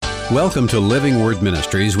Welcome to Living Word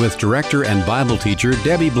Ministries with director and Bible teacher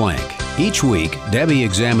Debbie Blank. Each week, Debbie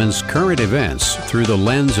examines current events through the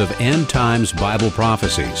lens of end times Bible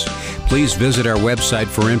prophecies. Please visit our website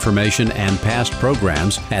for information and past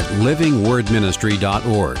programs at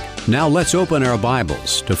livingwordministry.org. Now let's open our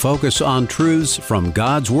Bibles to focus on truths from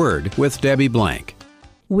God's Word with Debbie Blank.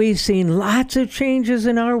 We've seen lots of changes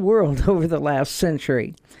in our world over the last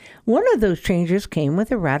century. One of those changes came with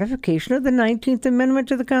the ratification of the 19th Amendment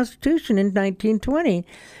to the Constitution in 1920,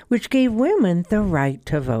 which gave women the right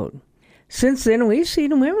to vote. Since then, we've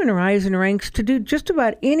seen women rise in ranks to do just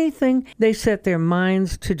about anything they set their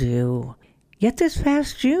minds to do. Yet this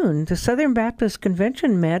past June, the Southern Baptist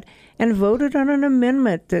Convention met and voted on an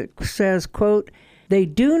amendment that says, quote, "They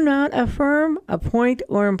do not affirm, appoint,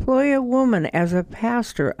 or employ a woman as a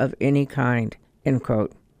pastor of any kind," end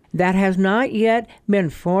quote. That has not yet been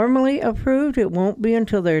formally approved. It won't be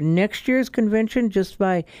until their next year's convention, just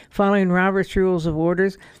by following Robert's Rules of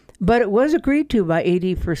Orders, but it was agreed to by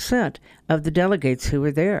 80% of the delegates who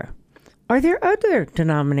were there. Are there other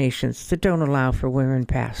denominations that don't allow for women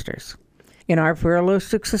pastors? In our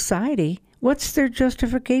pluralistic society, what's their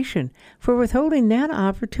justification for withholding that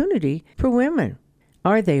opportunity for women?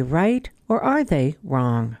 Are they right or are they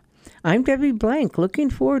wrong? I'm Debbie Blank, looking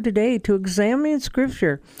forward today to examining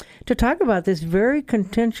Scripture to talk about this very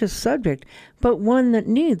contentious subject, but one that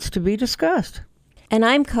needs to be discussed. And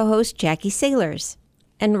I'm co-host Jackie Sailors.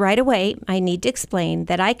 And right away, I need to explain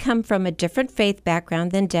that I come from a different faith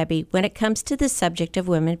background than Debbie when it comes to the subject of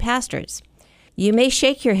women pastors. You may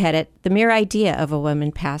shake your head at the mere idea of a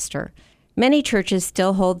woman pastor. Many churches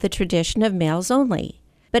still hold the tradition of males only.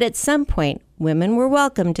 But at some point, women were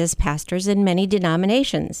welcomed as pastors in many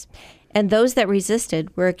denominations, and those that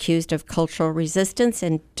resisted were accused of cultural resistance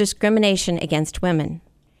and discrimination against women.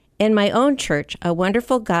 In my own church, a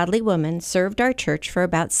wonderful godly woman served our church for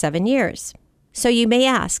about 7 years. So you may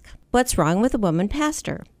ask, what's wrong with a woman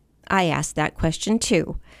pastor? I asked that question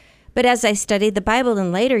too. But as I studied the Bible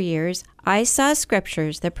in later years, I saw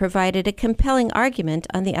scriptures that provided a compelling argument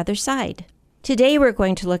on the other side. Today we're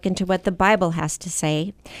going to look into what the Bible has to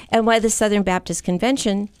say and why the Southern Baptist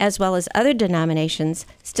Convention, as well as other denominations,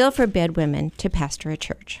 still forbid women to pastor a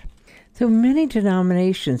church. So many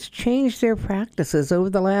denominations changed their practices over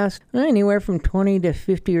the last anywhere from 20 to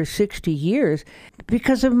 50 or 60 years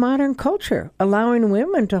because of modern culture, allowing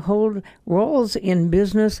women to hold roles in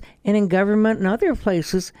business and in government and other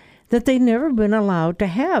places that they've never been allowed to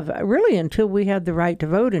have, really until we had the right to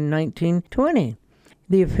vote in 1920.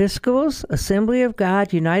 The Episcopals, Assembly of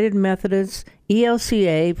God, United Methodists,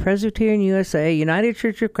 ELCA, Presbyterian USA, United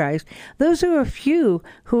Church of Christ, those are a few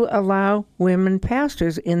who allow women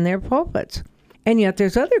pastors in their pulpits. And yet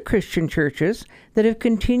there's other Christian churches that have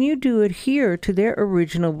continued to adhere to their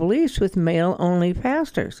original beliefs with male-only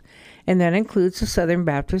pastors. And that includes the Southern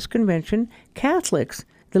Baptist Convention, Catholics,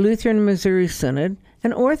 the Lutheran Missouri Synod,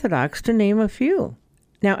 and Orthodox, to name a few.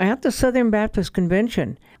 Now, at the Southern Baptist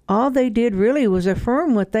Convention, all they did really was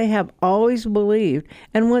affirm what they have always believed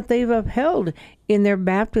and what they've upheld in their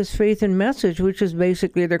Baptist faith and message, which is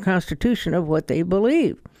basically their constitution of what they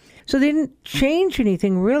believe. So they didn't change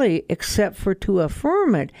anything really except for to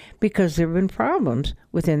affirm it because there have been problems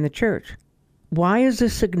within the church. Why is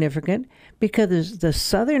this significant? Because the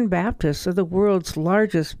Southern Baptists are the world's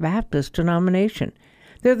largest Baptist denomination.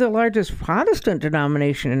 They're the largest Protestant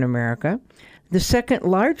denomination in America, the second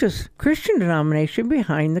largest Christian denomination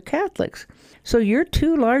behind the Catholics. So your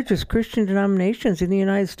two largest Christian denominations in the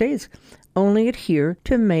United States only adhere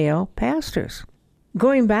to male pastors.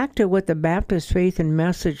 Going back to what the Baptist faith and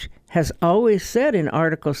message has always said in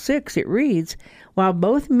Article 6, it reads, "While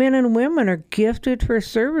both men and women are gifted for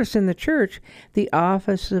service in the church, the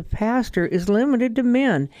office of pastor is limited to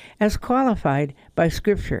men as qualified by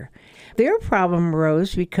Scripture." Their problem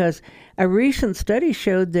arose because a recent study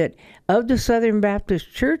showed that of the Southern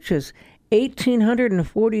Baptist churches,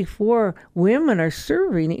 1,844 women are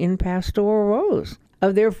serving in pastoral roles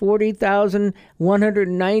of their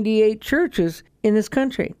 40,198 churches in this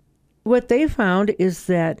country. What they found is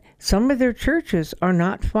that some of their churches are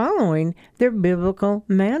not following their biblical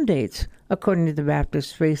mandates, according to the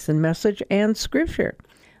Baptist faith and message and Scripture.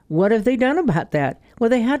 What have they done about that? Well,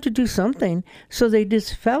 they had to do something, so they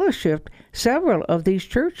disfellowshipped several of these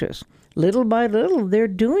churches. Little by little, they're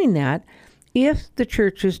doing that if the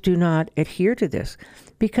churches do not adhere to this.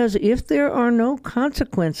 Because if there are no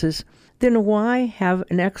consequences, then why have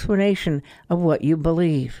an explanation of what you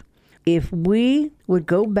believe? If we would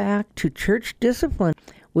go back to church discipline,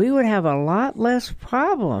 we would have a lot less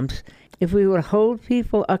problems if we would hold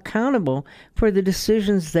people accountable for the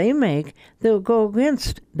decisions they make that will go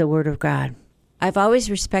against the Word of God. I've always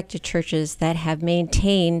respected churches that have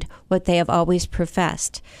maintained what they have always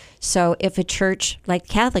professed. So if a church, like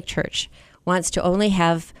Catholic Church, wants to only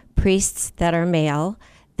have priests that are male,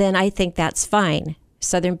 then I think that's fine.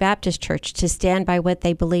 Southern Baptist Church, to stand by what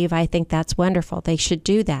they believe, I think that's wonderful. They should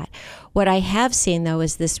do that. What I have seen, though,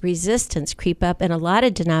 is this resistance creep up in a lot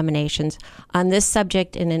of denominations on this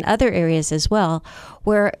subject and in other areas as well,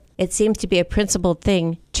 where it seems to be a principled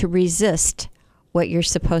thing to resist what you're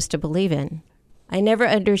supposed to believe in. I never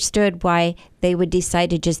understood why they would decide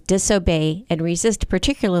to just disobey and resist,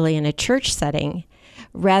 particularly in a church setting,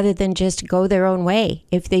 rather than just go their own way.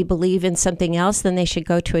 If they believe in something else, then they should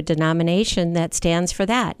go to a denomination that stands for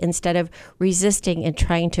that, instead of resisting and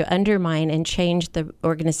trying to undermine and change the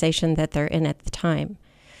organization that they're in at the time.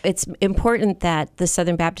 It's important that the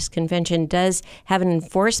Southern Baptist Convention does have an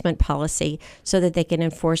enforcement policy so that they can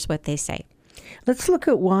enforce what they say. Let's look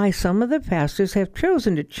at why some of the pastors have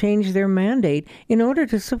chosen to change their mandate in order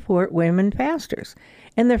to support women pastors.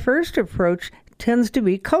 And the first approach tends to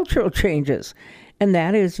be cultural changes. And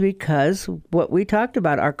that is because what we talked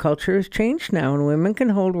about, our culture has changed now, and women can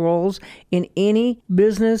hold roles in any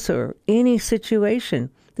business or any situation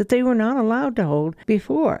that they were not allowed to hold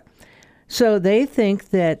before. So they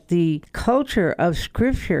think that the culture of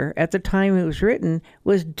Scripture at the time it was written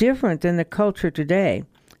was different than the culture today.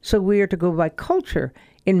 So we are to go by culture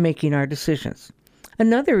in making our decisions.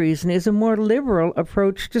 Another reason is a more liberal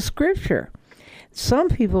approach to Scripture. Some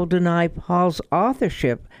people deny Paul's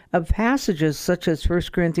authorship of passages such as 1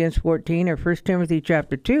 Corinthians 14 or 1 Timothy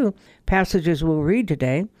chapter 2, passages we'll read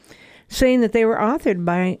today, saying that they were authored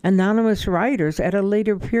by anonymous writers at a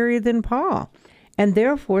later period than Paul. And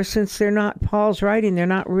therefore, since they're not Paul's writing, they're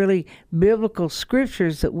not really biblical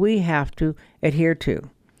scriptures that we have to adhere to.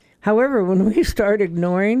 However, when we start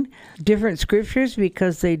ignoring different scriptures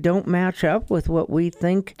because they don't match up with what we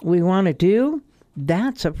think we want to do,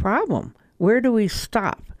 that's a problem. Where do we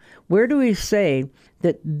stop? Where do we say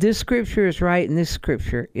that this scripture is right and this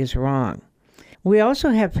scripture is wrong? We also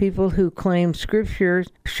have people who claim scripture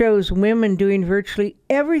shows women doing virtually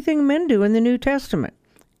everything men do in the New Testament.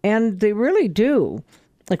 And they really do,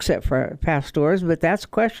 except for pastors, but that's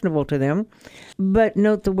questionable to them. But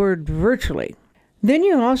note the word virtually. Then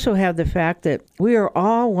you also have the fact that we are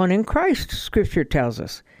all one in Christ, Scripture tells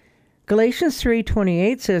us. Galatians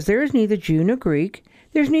 3:28 says, there is neither Jew nor Greek,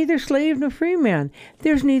 there's neither slave nor free man,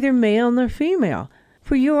 there's neither male nor female,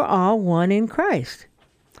 for you are all one in Christ.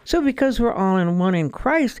 So because we're all in one in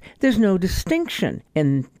Christ, there's no distinction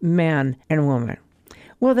in man and woman.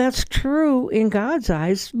 Well, that's true in God's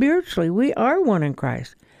eyes spiritually. We are one in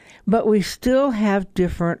Christ, but we still have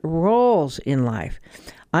different roles in life.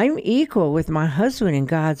 I'm equal with my husband in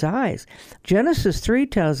God's eyes. Genesis 3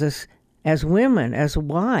 tells us, as women, as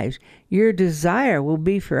wives, your desire will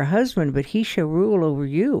be for a husband, but he shall rule over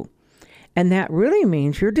you. And that really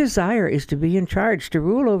means your desire is to be in charge, to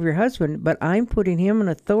rule over your husband, but I'm putting him in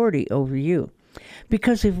authority over you.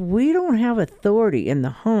 Because if we don't have authority in the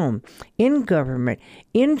home, in government,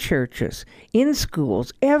 in churches, in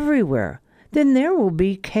schools, everywhere, then there will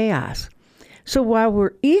be chaos. So while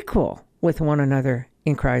we're equal with one another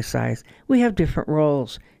in Christ's eyes, we have different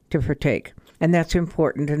roles to partake, and that's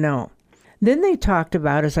important to know. Then they talked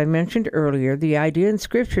about, as I mentioned earlier, the idea in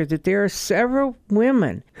Scripture that there are several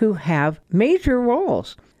women who have major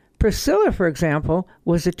roles. Priscilla, for example,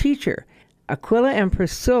 was a teacher. Aquila and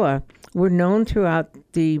Priscilla were known throughout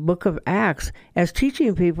the book of Acts as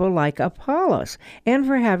teaching people like Apollos and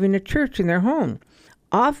for having a church in their home.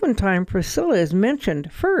 Oftentimes, Priscilla is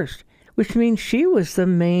mentioned first, which means she was the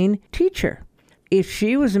main teacher. If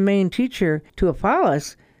she was the main teacher to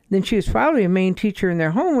Apollos, then she was probably a main teacher in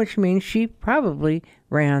their home, which means she probably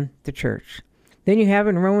ran the church. Then you have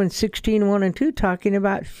in Romans 16:1 and 2 talking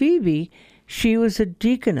about Phoebe. She was a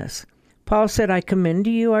deaconess. Paul said, I commend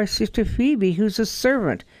to you our sister Phoebe, who's a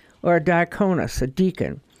servant, or a diaconus, a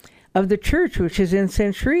deacon, of the church which is in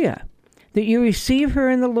Cenchrea, that you receive her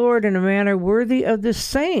in the Lord in a manner worthy of the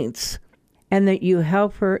saints, and that you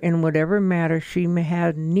help her in whatever matter she may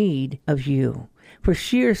have need of you. For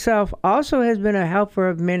she herself also has been a helper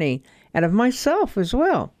of many, and of myself as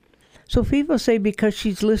well. So people say because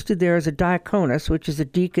she's listed there as a diaconus, which is a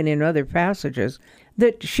deacon in other passages,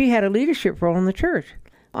 that she had a leadership role in the church.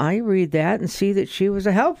 I read that and see that she was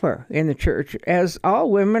a helper in the church, as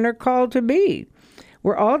all women are called to be.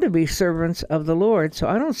 We're all to be servants of the Lord, so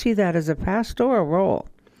I don't see that as a pastoral role.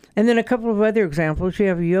 And then a couple of other examples. You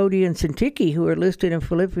have Yodi and Syntyche, who are listed in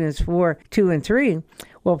Philippians 4:2 and 3.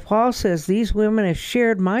 Well, Paul says, these women have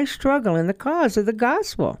shared my struggle in the cause of the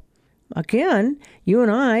gospel. again, you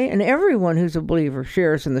and I and everyone who's a believer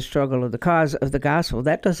shares in the struggle of the cause of the gospel.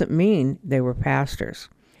 That doesn't mean they were pastors.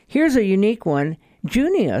 Here's a unique one.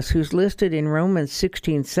 Junius, who's listed in Romans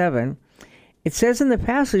 16:7, it says in the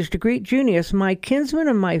passage, to greet Junius, my kinsman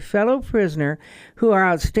and my fellow prisoner, who are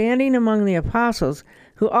outstanding among the apostles,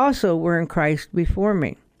 who also were in Christ before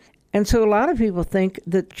me. And so a lot of people think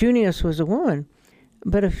that Junius was a woman.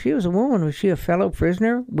 But if she was a woman, was she a fellow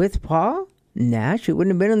prisoner with Paul? Nah, she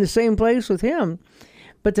wouldn't have been in the same place with him.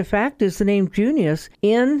 But the fact is the name Junius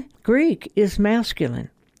in Greek is masculine,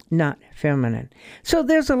 not feminine. So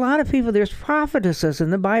there's a lot of people. There's prophetesses in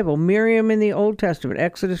the Bible. Miriam in the Old Testament,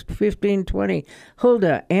 Exodus 15:20.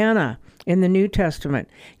 Huldah, Anna in the New Testament.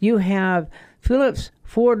 You have Philip's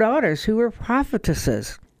 4 daughters who were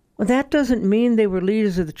prophetesses. Well, that doesn't mean they were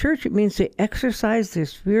leaders of the church. It means they exercised their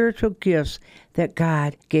spiritual gifts that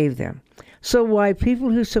God gave them. So why people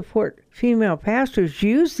who support female pastors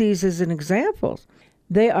use these as an example,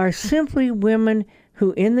 they are simply women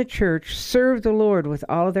who in the church serve the Lord with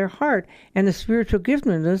all of their heart and the spiritual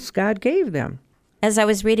giftedness God gave them. As I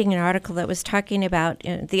was reading an article that was talking about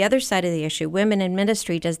the other side of the issue, women in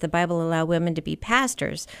ministry, does the Bible allow women to be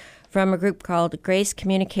pastors? From a group called Grace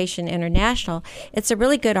Communication International. It's a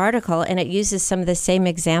really good article, and it uses some of the same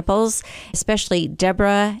examples, especially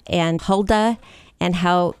Deborah and Huldah, and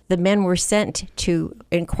how the men were sent to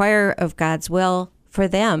inquire of God's will for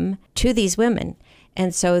them to these women.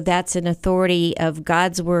 And so that's an authority of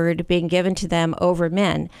God's word being given to them over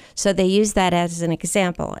men. So they use that as an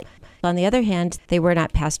example. On the other hand, they were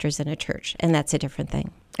not pastors in a church, and that's a different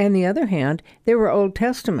thing. On the other hand, they were Old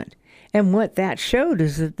Testament. And what that showed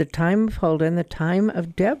is that the time of Huldah and the time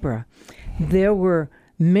of Deborah, there were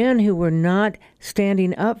men who were not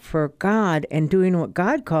standing up for God and doing what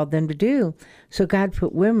God called them to do. So God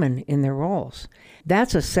put women in their roles.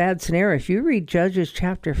 That's a sad scenario. If you read Judges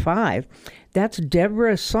chapter 5, that's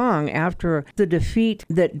Deborah's song after the defeat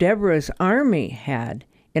that Deborah's army had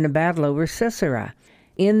in a battle over Sisera.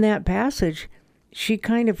 In that passage, she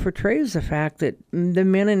kind of portrays the fact that the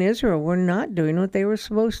men in Israel were not doing what they were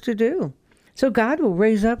supposed to do. So God will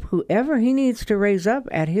raise up whoever he needs to raise up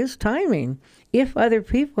at his timing if other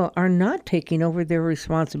people are not taking over their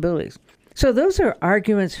responsibilities. So those are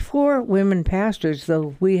arguments for women pastors,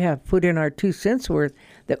 though we have put in our 2 cents worth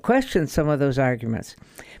that question some of those arguments.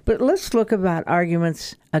 But let's look about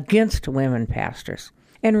arguments against women pastors.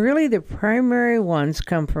 And really the primary ones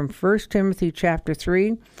come from 1 Timothy chapter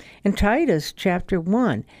 3 and Titus chapter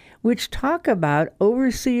 1, which talk about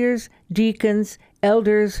overseers, deacons,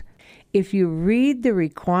 elders. If you read the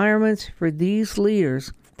requirements for these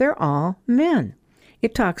leaders, they're all men.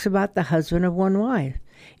 It talks about the husband of one wife.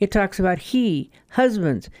 It talks about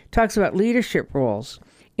husbands. It talks about leadership roles.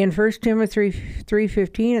 In 1 Timothy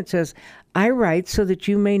 3:15, it says, I write so that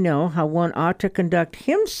you may know how one ought to conduct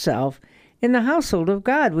himself in the household of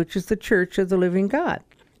God, which is the church of the living God.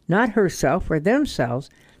 Not herself or themselves,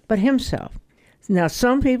 but himself. Now,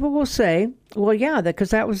 some people will say, well, yeah, because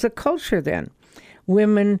that was the culture then.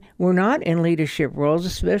 Women were not in leadership roles,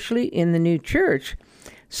 especially in the new church.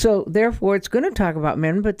 So, therefore, it's going to talk about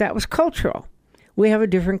men, but that was cultural. We have a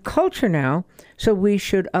different culture now, so we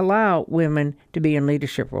should allow women to be in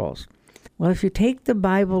leadership roles. Well, if you take the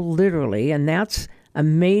Bible literally, and that's a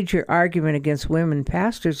major argument against women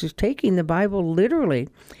pastors, is taking the Bible literally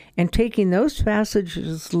and taking those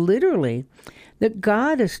passages literally, that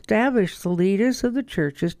God established the leaders of the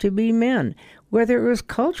churches to be men, whether it was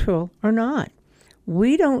cultural or not.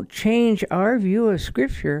 We don't change our view of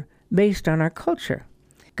Scripture based on our culture.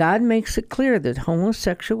 God makes it clear that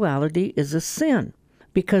homosexuality is a sin.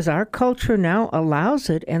 Because our culture now allows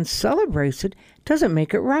it and celebrates it doesn't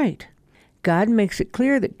make it right. God makes it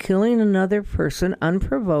clear that killing another person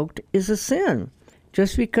unprovoked is a sin.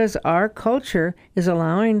 Just because our culture is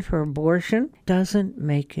allowing for abortion doesn't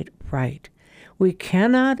make it right. We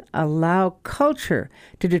cannot allow culture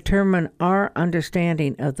to determine our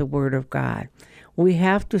understanding of the Word of God. We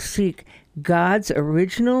have to seek God's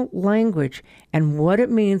original language and what it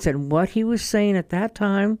means and what he was saying at that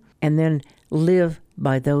time, and then live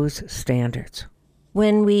by those standards.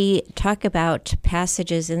 When we talk about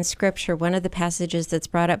passages in Scripture, one of the passages that's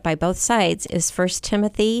brought up by both sides is 1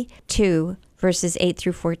 Timothy 2, verses 8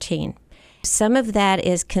 through 14. Some of that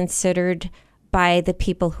is considered by the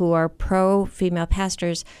people who are pro-female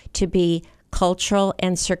pastors to be cultural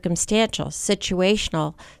and circumstantial,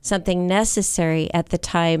 situational, something necessary at the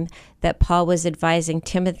time that Paul was advising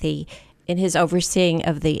Timothy in his overseeing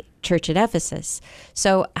of the church at Ephesus.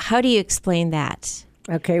 So how do you explain that?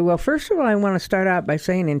 Okay, well, first of all, I want to start out by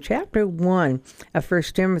saying in chapter 1 of 1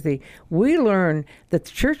 Timothy, we learn that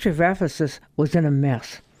the church of Ephesus was in a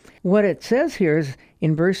mess. What it says here is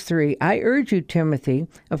in verse 3, I urge you, Timothy,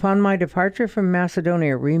 upon my departure from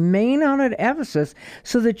Macedonia, remain on at Ephesus,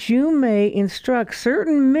 so that you may instruct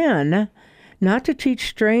certain men not to teach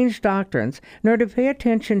strange doctrines, nor to pay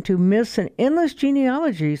attention to myths and endless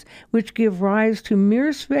genealogies which give rise to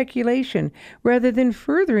mere speculation, rather than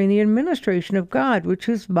furthering the administration of God, which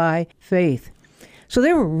is by faith. So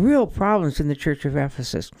there were real problems in the church of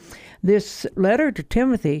Ephesus. This letter to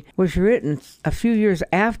Timothy was written a few years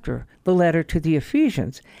after the letter to the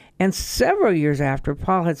Ephesians, and several years after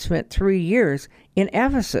Paul had spent 3 years in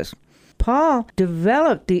Ephesus. Paul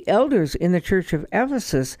developed the elders in the church of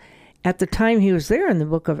Ephesus at the time he was there in the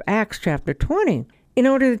book of Acts chapter 20 in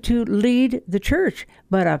order to lead the church.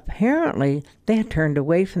 But apparently they had turned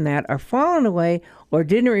away from that or fallen away or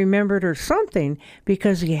didn't remember it or something,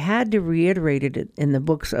 because he had to reiterate it in the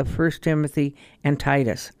books of 1 Timothy and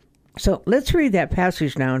Titus. So let's read that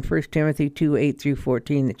passage now in 1 Timothy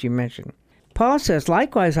 2:8-14 that you mentioned. Paul says,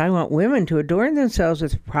 likewise, I want women to adorn themselves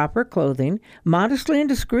with proper clothing, modestly and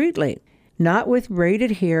discreetly, not with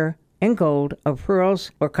braided hair and gold or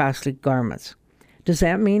pearls or costly garments. Does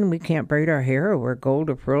that mean we can't braid our hair or wear gold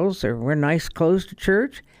or pearls or wear nice clothes to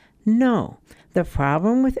church? No. The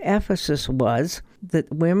problem with Ephesus was that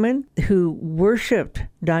women who worshipped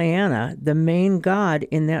Diana, the main god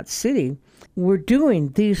in that city, were doing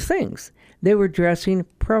these things. They were dressing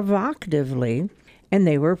provocatively, and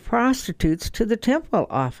they were prostitutes to the temple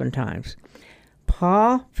oftentimes.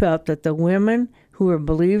 Paul felt that the women who were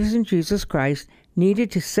believers in Jesus Christ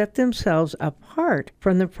needed to set themselves apart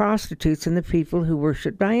from the prostitutes and the people who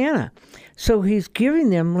worship Diana. So he's giving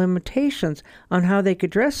them limitations on how they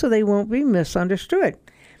could dress so they won't be misunderstood.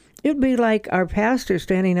 It'd be like our pastor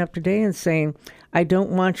standing up today and saying, I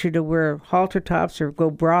don't want you to wear halter tops or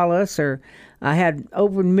go braless or I had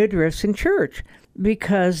open midriffs in church,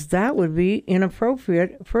 because that would be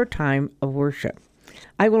inappropriate for a time of worship.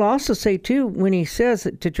 I will also say, too, when he says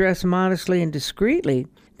to dress modestly and discreetly,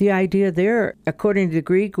 the idea there, according to the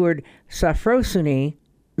Greek word saphrosune,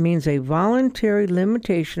 means a voluntary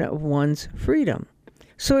limitation of one's freedom.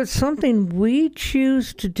 So it's something we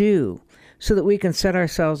choose to do so that we can set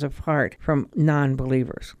ourselves apart from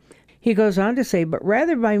non-believers. He goes on to say, but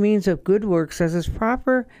rather by means of good works, as is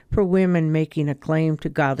proper for women making a claim to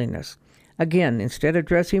godliness. Again, instead of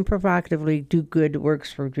dressing provocatively, do good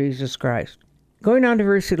works for Jesus Christ. Going on to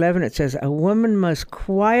verse 11, it says, a woman must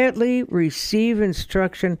quietly receive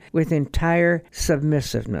instruction with entire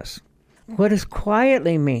submissiveness. What does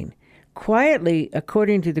quietly mean? Quietly,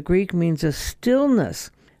 according to the Greek, means a stillness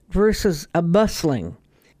versus a bustling.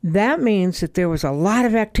 That means that there was a lot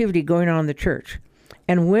of activity going on in the church,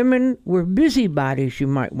 and women were busybodies, you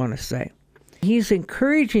might want to say. He's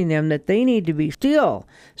encouraging them that they need to be still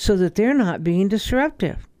so that they're not being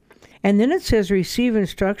disruptive. And then it says receive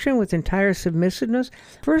instruction with entire submissiveness.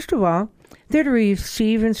 First of all, they're to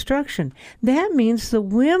receive instruction. That means the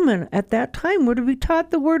women at that time were to be taught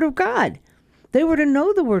the Word of God. They were to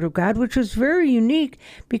know the Word of God, which was very unique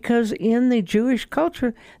because in the Jewish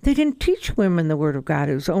culture, they didn't teach women the Word of God.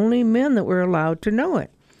 It was only men that were allowed to know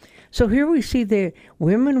it. So here we see the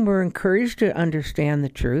women were encouraged to understand the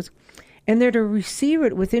truth, and they're to receive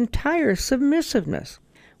it with entire submissiveness.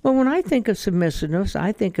 Well, when I think of submissiveness,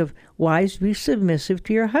 I think of wives, be submissive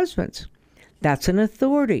to your husbands. That's an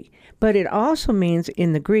authority. But it also means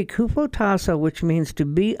in the Greek, hupotasso, which means to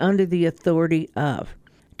be under the authority of,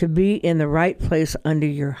 to be in the right place under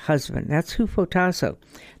your husband. That's hupotasso.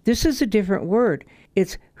 This is a different word.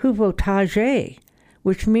 It's hupotage,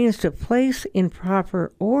 which means to place in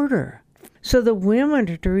proper order. So the women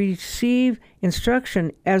are to receive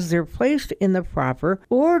instruction as they're placed in the proper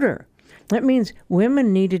order. That means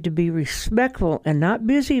women needed to be respectful and not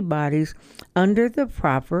busybodies under the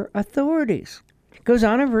proper authorities. It goes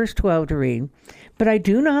on in verse 12 to read, but I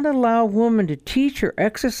do not allow a woman to teach or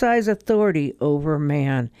exercise authority over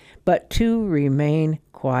man, but to remain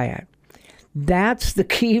quiet. That's the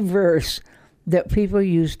key verse that people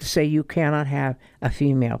use to say you cannot have a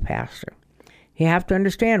female pastor. You have to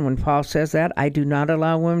understand when Paul says that, I do not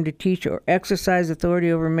allow women to teach or exercise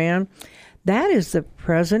authority over man, that is the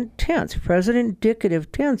present tense, present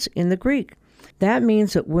indicative tense in the Greek. That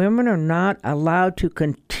means that women are not allowed to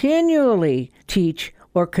continually teach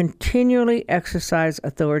or continually exercise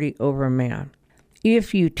authority over a man.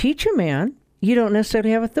 If you teach a man, you don't necessarily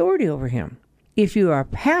have authority over him. If you are a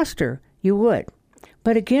pastor, you would.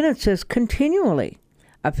 But again, it says continually.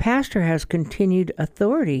 A pastor has continued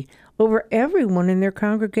authority over everyone in their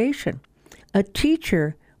congregation. A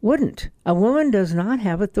teacher wouldn't. A woman does not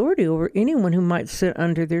have authority over anyone who might sit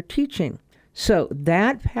under their teaching. So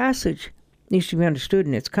that passage needs to be understood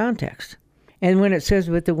in its context. And when it says,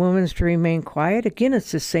 but the woman's to remain quiet, again,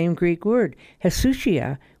 it's the same Greek word,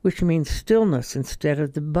 hesusia, which means stillness instead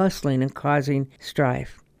of the bustling and causing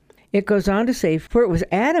strife. It goes on to say, for it was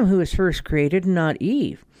Adam who was first created, not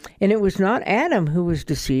Eve. And it was not Adam who was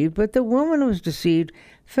deceived, but the woman who was deceived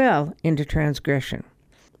fell into transgression.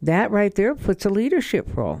 That right there puts a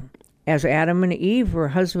leadership role. As Adam and Eve were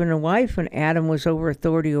husband and wife, and Adam was over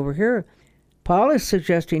authority over her, Paul is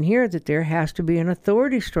suggesting here that there has to be an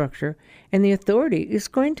authority structure, and the authority is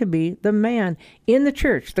going to be the man in the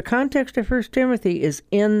church. The context of 1 Timothy is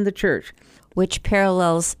in the church. Which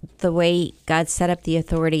parallels the way God set up the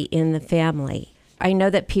authority in the family. I know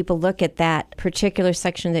that people look at that particular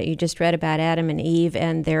section that you just read about Adam and Eve,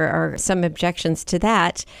 and there are some objections to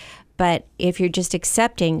that. But if you're just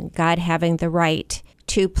accepting God having the right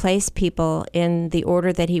to place people in the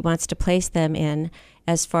order that he wants to place them in,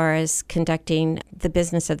 as far as conducting the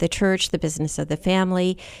business of the church, the business of the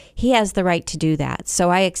family, he has the right to do that. So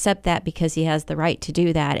I accept that because he has the right to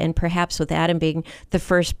do that. And perhaps with Adam being the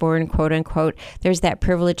firstborn, quote unquote, there's that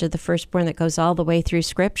privilege of the firstborn that goes all the way through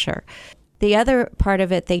Scripture. The other part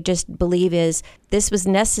of it they just believe is this was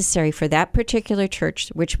necessary for that particular church,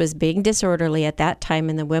 which was being disorderly at that time,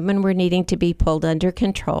 and the women were needing to be pulled under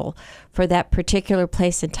control for that particular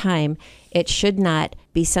place and time. It should not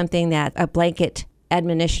be something that a blanket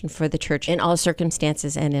admonition for the church in all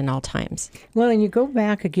circumstances and in all times. Well, and you go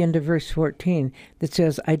back again to verse 14 that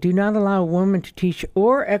says, I do not allow a woman to teach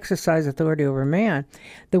or exercise authority over man.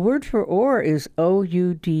 The word for or is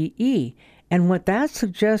O-U-D-E. And what that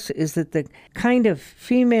suggests is that the kind of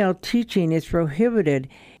female teaching is prohibited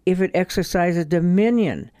if it exercises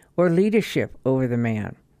dominion or leadership over the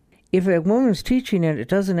man. If a woman's teaching and it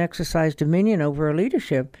doesn't exercise dominion over her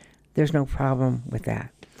leadership, there's no problem with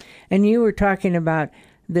that. And you were talking about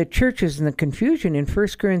the churches and the confusion. In 1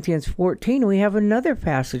 Corinthians 14, we have another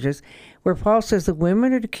passages where Paul says the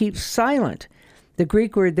women are to keep silent. The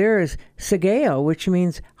Greek word there is sigeo, which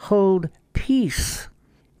means hold peace.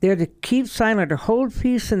 They're to keep silent or hold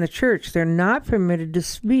peace in the church. They're not permitted to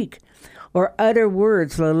speak or utter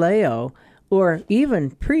words, laleo, or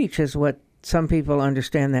even preach is what some people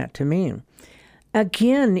understand that to mean.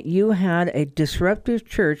 Again, you had a disruptive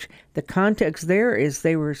church. The context there is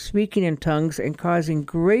they were speaking in tongues and causing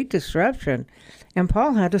great disruption, and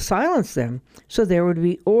Paul had to silence them so there would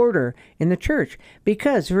be order in the church.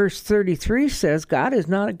 Because verse 33 says, God is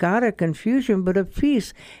not a God of confusion, but of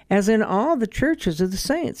peace, as in all the churches of the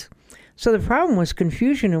saints. So the problem was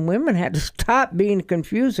confusion, and women had to stop being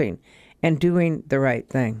confusing and doing the right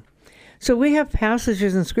thing. So we have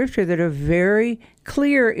passages in Scripture that are very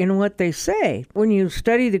clear in what they say. When you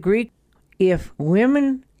study the Greek, if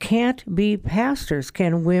women can't be pastors,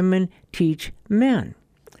 can women teach men?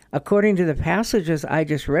 According to the passages I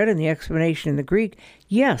just read in the explanation in the Greek,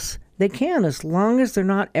 yes, they can, as long as they're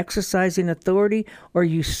not exercising authority or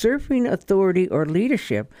usurping authority or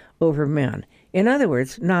leadership over men. In other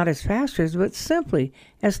words, not as pastors, but simply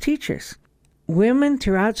as teachers. Women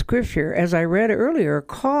throughout Scripture, as I read earlier, are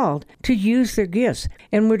called to use their gifts,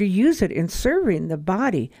 and we're to use it in serving the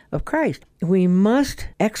body of Christ. We must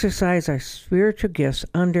exercise our spiritual gifts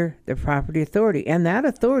under the proper authority, and that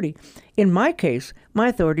authority, in my case, my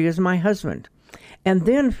authority is my husband. And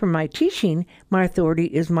then for my teaching, my authority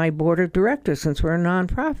is my board of directors, since we're a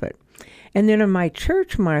nonprofit. And then in my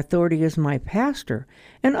church, my authority is my pastor,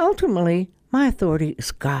 and ultimately, my authority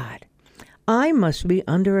is God. I must be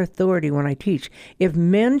under authority when I teach. If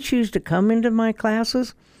men choose to come into my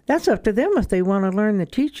classes, that's up to them if they want to learn the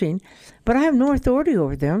teaching, but I have no authority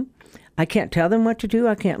over them. I can't tell them what to do.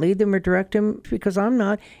 I can't lead them or direct them because I'm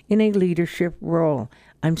not in a leadership role.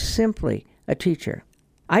 I'm simply a teacher.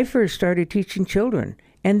 I first started teaching children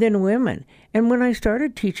and then women, and when I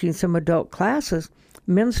started teaching some adult classes,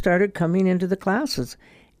 men started coming into the classes,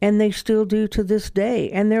 and they still do to this day,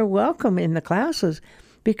 and they're welcome in the classes.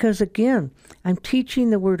 Because again, I'm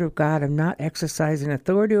teaching the Word of God. I'm not exercising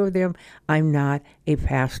authority over them. I'm not a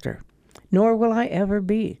pastor, nor will I ever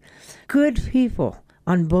be. Good people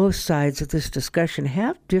on both sides of this discussion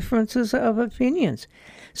have differences of opinions.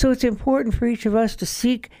 So it's important for each of us to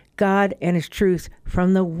seek God and His truth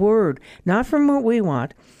from the Word, not from what we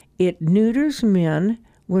want. It neuters men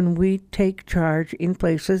when we take charge in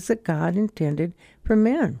places that God intended for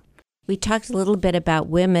men. We talked a little bit about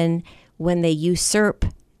women when they usurp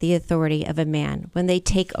the authority of a man, when they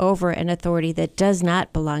take over an authority that does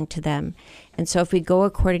not belong to them. And so if we go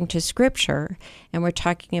according to Scripture, and we're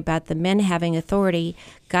talking about the men having authority,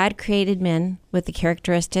 God created men with the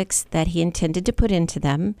characteristics that he intended to put into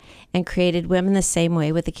them, and created women the same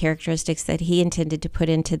way with the characteristics that he intended to put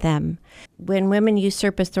into them. When women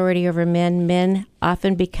usurp authority over men, men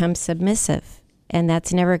often become submissive, and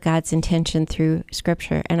that's never God's intention through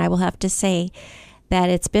Scripture. And I will have to say that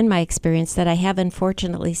it's been my experience that I have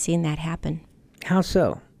unfortunately seen that happen. How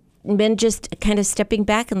so? Men just kind of stepping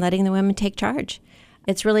back and letting the women take charge.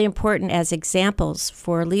 It's really important as examples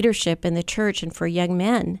for leadership in the church and for young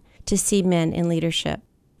men to see men in leadership.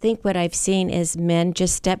 I think what I've seen is men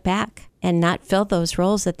just step back and not fill those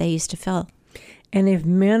roles that they used to fill. And if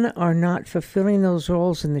men are not fulfilling those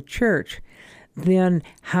roles in the church, then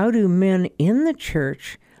how do men in the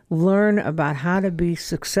church learn about how to be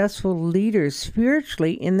successful leaders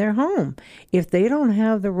spiritually in their home if they don't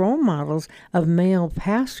have the role models of male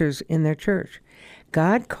pastors in their church?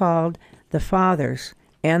 God called the fathers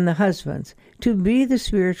and the husbands to be the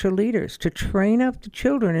spiritual leaders, to train up the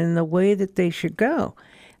children in the way that they should go.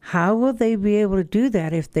 How will they be able to do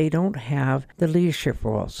that if they don't have the leadership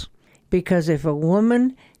roles? Because if a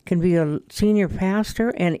woman can be a senior pastor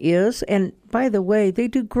and by the way, they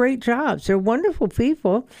do great jobs. They're wonderful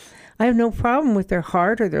people. I have no problem with their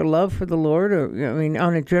heart or their love for the Lord,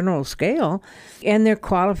 on a general scale. And their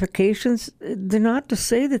qualifications, they're not to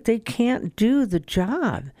say that they can't do the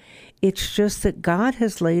job. It's just that God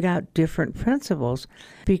has laid out different principles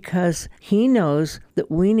because he knows that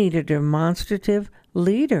we need a demonstrative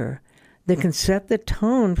leader that can set the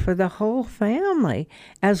tone for the whole family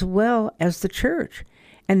as well as the church.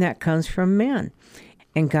 And that comes from men.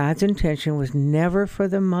 And God's intention was never for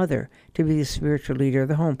the mother to be the spiritual leader of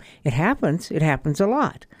the home. It happens a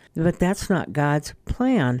lot. But that's not God's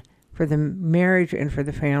plan for the marriage and for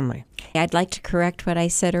the family. I'd like to correct what I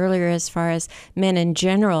said earlier as far as men in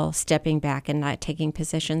general stepping back and not taking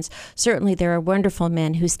positions. Certainly there are wonderful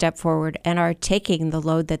men who step forward and are taking the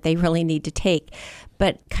load that they really need to take.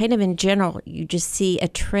 But kind of in general, you just see a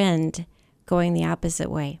trend going the opposite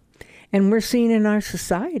way. And we're seeing in our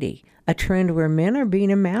society a trend where men are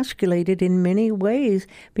being emasculated in many ways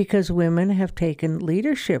because women have taken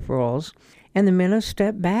leadership roles and the men have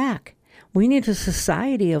stepped back. We need a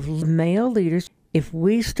society of male leaders. If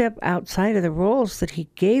we step outside of the roles that he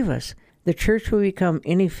gave us, the church will become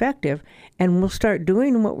ineffective and we'll start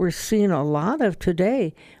doing what we're seeing a lot of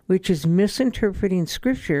today, which is misinterpreting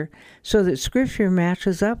Scripture so that Scripture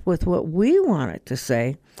matches up with what we want it to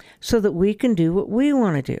say so that we can do what we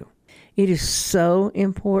want to do. It is so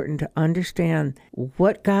important to understand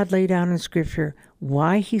what God laid out in Scripture,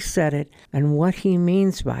 why he said it, and what he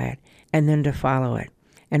means by it, and then to follow it.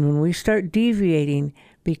 And when we start deviating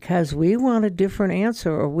because we want a different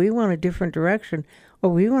answer or we want a different direction or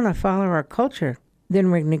we want to follow our culture,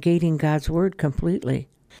 then we're negating God's word completely.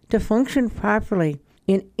 To function properly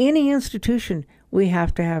in any institution, we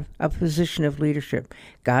have to have a position of leadership.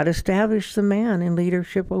 God established the man in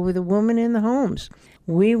leadership over the woman in the homes.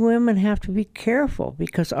 We women have to be careful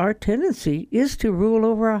because our tendency is to rule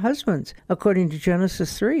over our husbands, according to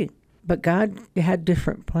Genesis 3. But God had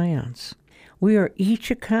different plans. We are each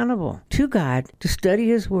accountable to God to study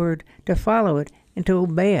his word, to follow it, and to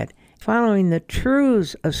obey it, following the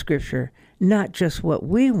truths of Scripture, not just what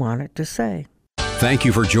we want it to say. Thank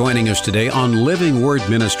you for joining us today on Living Word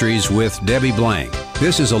Ministries with Debbie Blank.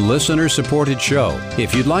 This is a listener-supported show.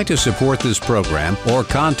 If you'd like to support this program or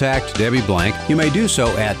contact Debbie Blank, you may do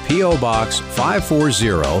so at P.O. Box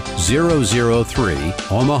 540003,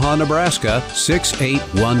 Omaha, Nebraska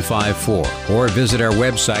 68154, or visit our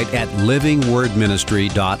website at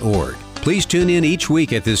livingwordministry.org. Please tune in each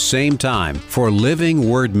week at this same time for Living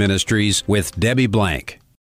Word Ministries with Debbie Blank.